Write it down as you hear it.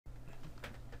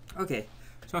Okay,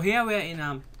 so here we're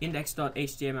in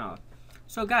index.html.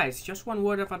 So guys, just one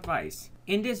word of advice.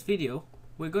 In this video,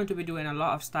 we're going to be doing a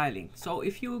lot of styling. So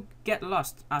if you get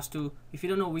lost as to if you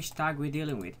don't know which tag we're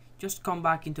dealing with, just come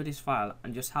back into this file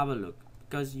and just have a look,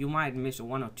 because you might miss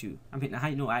one or two. I mean,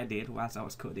 I know I did whilst I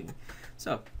was coding.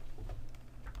 So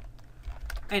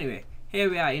anyway, here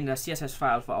we are in the CSS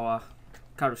file for our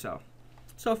carousel.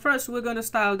 So first we're going to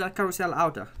style the carousel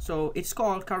outer. So it's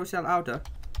called carousel outer,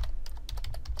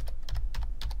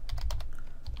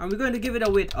 and we're going to give it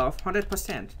a width of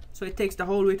 100%, so it takes the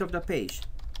whole width of the page.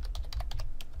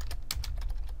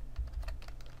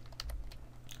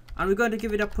 And we're going to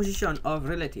give it a position of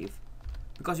relative,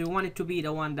 because we want it to be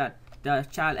the one that the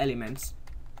child elements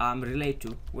relate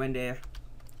to when they're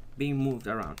being moved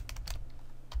around.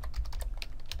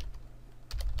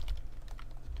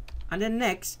 And then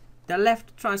next, the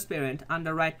left transparent and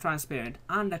the right transparent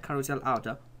and the carousel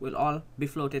outer will all be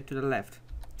floated to the left.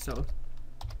 So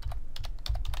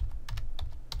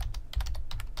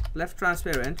left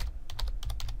transparent,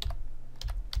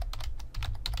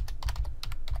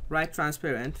 right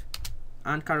transparent,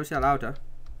 and carousel outer,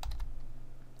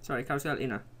 sorry, carousel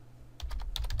inner.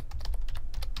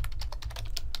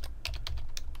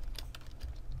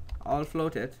 All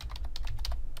floated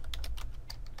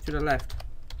to the left.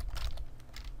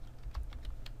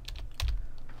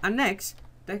 And next,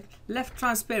 the left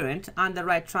transparent and the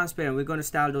right transparent, we're going to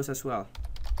style those as well.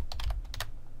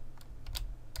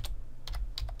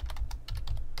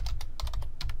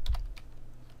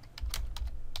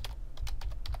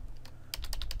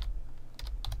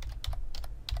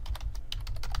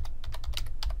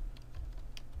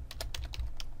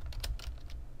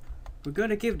 We're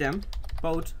going to give them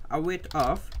both a width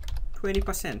of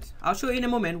 20%. I'll show you in a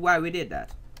moment why we did that.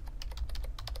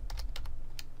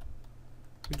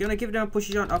 We're going to give them a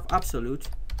position of absolute,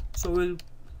 so we'll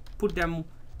put them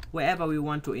wherever we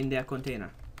want to in their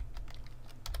container.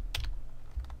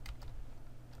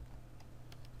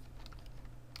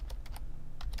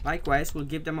 Likewise, we'll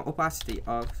give them an opacity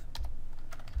of,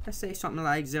 let's say something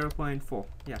like 0.4.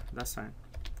 Yeah, that's fine.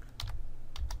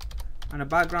 And a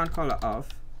background color of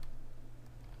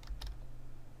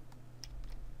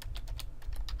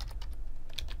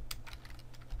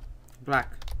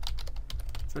black,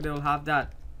 so they will have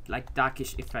that like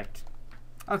darkish effect.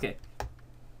 Okay,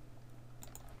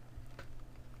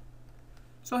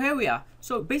 so here we are.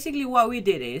 So basically what we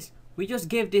did is we just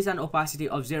gave this an opacity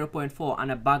of 0.4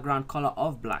 and a background color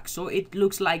of black, so it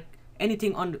looks like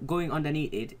anything going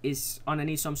underneath it is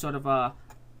underneath some sort of a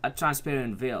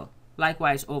transparent veil.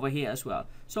 Likewise over here as well.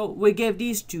 So we gave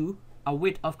these two a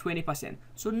width of 20%.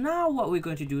 So now what we're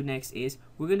going to do next is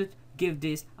we're going to give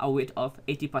this a width of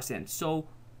 80%, so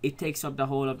it takes up the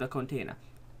whole of the container.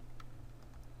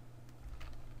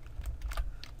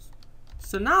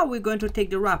 So now we're going to take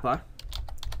the wrapper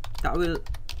that will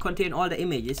contain all the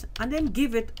images and then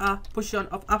give it a position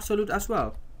of absolute as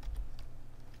well.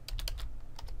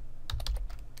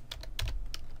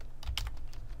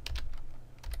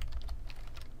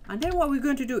 And then what we're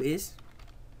going to do is,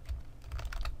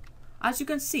 as you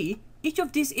can see, each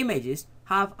of these images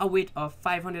have a width of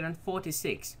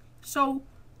 546. So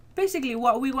basically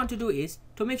what we want to do is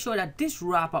to make sure that this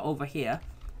wrapper over here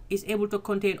is able to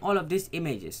contain all of these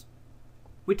images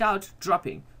without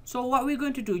dropping. So what we're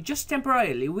going to do, just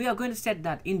temporarily, we are going to set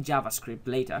that in JavaScript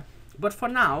later, but for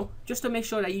now, just to make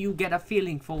sure that you get a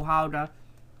feeling for how the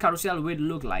carousel will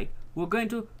look like, we're going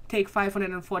to take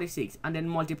 546 and then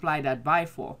multiply that by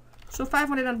 4. So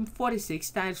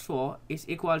 546 times 4 is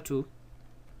equal to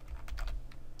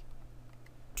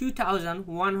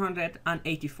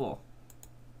 2184.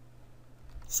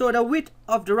 So the width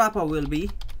of the wrapper will be,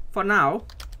 for now,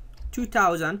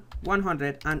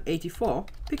 2184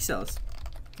 pixels.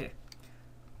 Okay.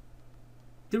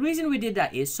 The reason we did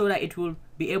that is so that it will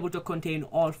be able to contain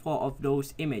all 4 of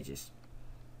those images.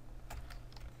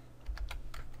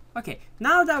 Okay,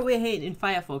 now that we're here in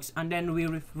Firefox and then we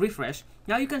refresh,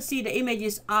 now you can see the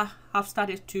images have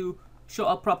started to show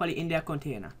up properly in their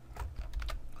container.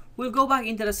 We'll go back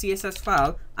into the CSS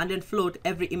file and then float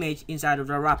every image inside of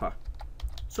the wrapper.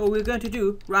 So we're going to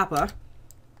do wrapper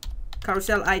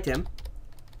carousel item.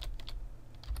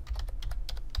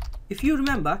 If you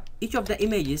remember, each of the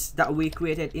images that we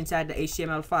created inside the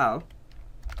HTML file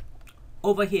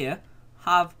over here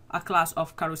have a class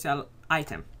of carousel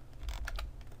item.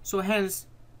 So hence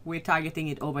we're targeting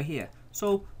it over here.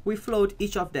 So we float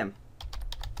each of them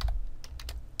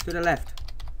to the left.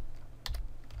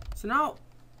 So now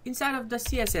inside of the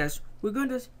CSS, we're going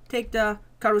to take the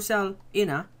carousel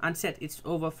inner and set its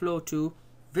overflow to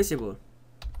visible.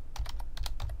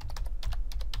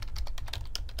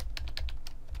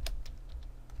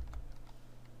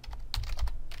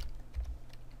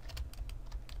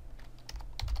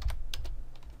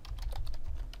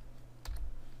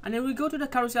 and then we go to the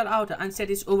carousel outer and set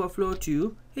its overflow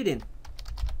to hidden.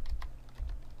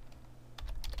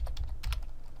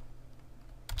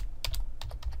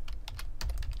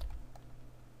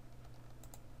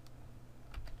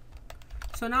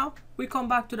 So now we come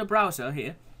back to the browser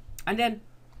here, and then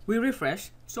we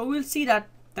refresh. So we'll see that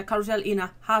the carousel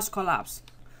inner has collapsed,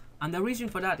 and the reason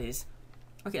for that is,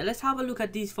 okay, let's have a look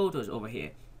at these photos over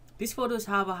here. These photos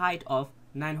have a height of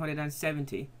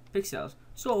 970 pixels.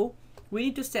 So we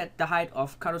need to set the height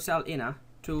of carousel inner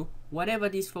to whatever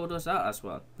these photos are as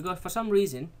well, because for some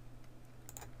reason,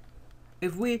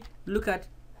 if we look at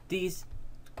these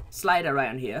slider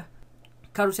right here,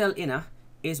 carousel inner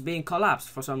is being collapsed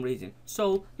for some reason.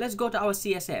 So let's go to our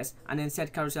CSS and then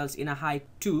set carousel's inner height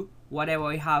to whatever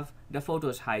we have the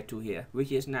photos height to here,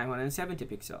 which is 970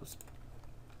 pixels.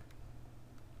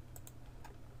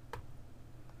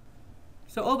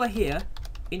 So over here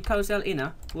in carousel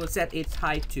inner, we'll set its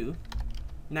height to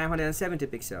 970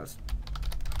 pixels.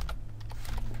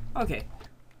 Okay,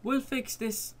 we'll fix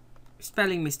this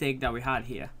spelling mistake that we had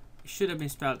here. It should have been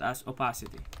spelled as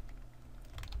opacity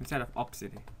instead of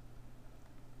opacity.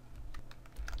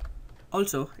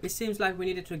 Also, it seems like we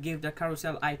needed to give the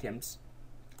carousel items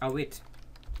a width.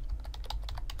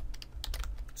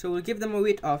 So we'll give them a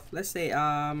width of, let's say,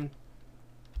 500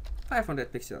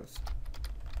 pixels.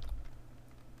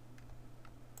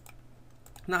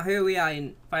 Now here we are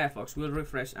in Firefox. We'll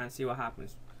refresh and see what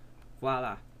happens.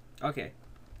 Voila. Okay,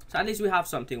 so at least we have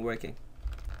something working.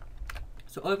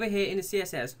 So over here in the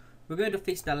CSS, we're going to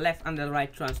fix the left and the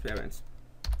right transparent.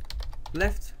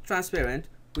 Left transparent,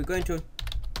 we're going to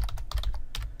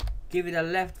give it a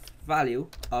left value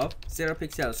of 0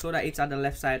 pixels so that it's at the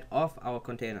left side of our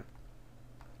container.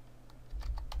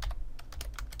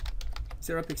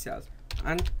 0 pixels.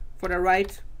 And for the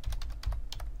right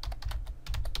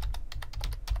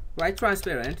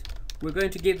transparent, we're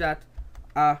going to give that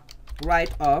a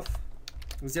right of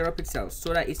 0 pixels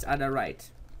so that it's at the right.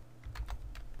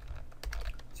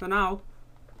 So now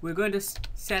we're going to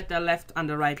set the left and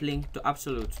the right link to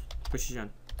absolute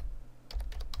position.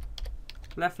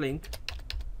 Left link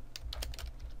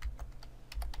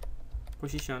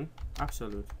position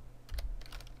absolute,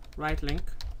 right link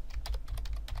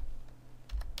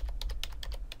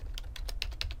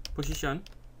position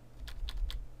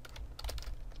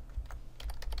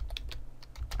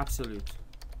absolute.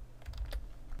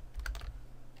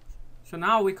 So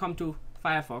now we come to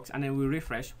Firefox and then we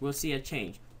refresh, we'll see a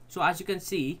change. So as you can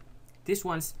see, these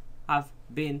ones have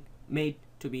been made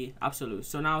to be absolute.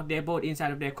 So now they're both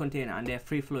inside of their container and they're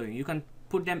free flowing. You can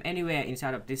put them anywhere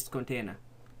inside of this container.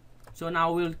 So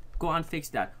now we'll go and fix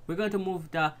that. We're going to move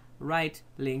the right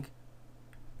link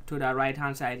to the right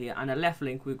hand side here, and the left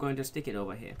link we're going to stick it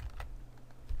over here.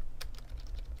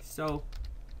 So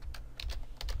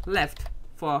left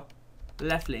for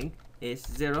left link is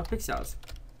 0 pixels.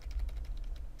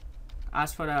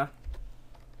 As for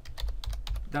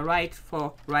the right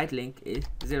for right link is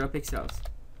 0 pixels.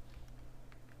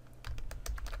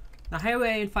 Now here we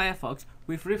are in Firefox,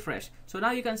 we've refreshed. So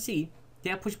now you can see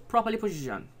they are properly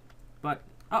positioned. But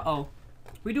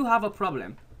we do have a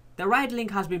problem. The right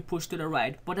link has been pushed to the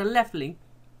right, but the left link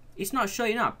is not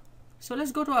showing up. So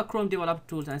let's go to our Chrome Developer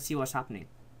Tools and see what's happening.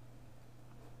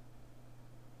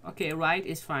 Okay, right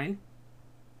is fine.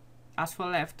 As for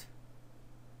left,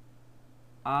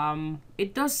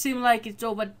 it does seem like it's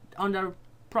over on the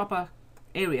proper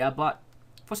area, but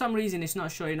for some reason it's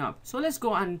not showing up. So let's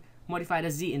go and modify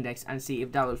the z index and see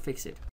if that will fix it.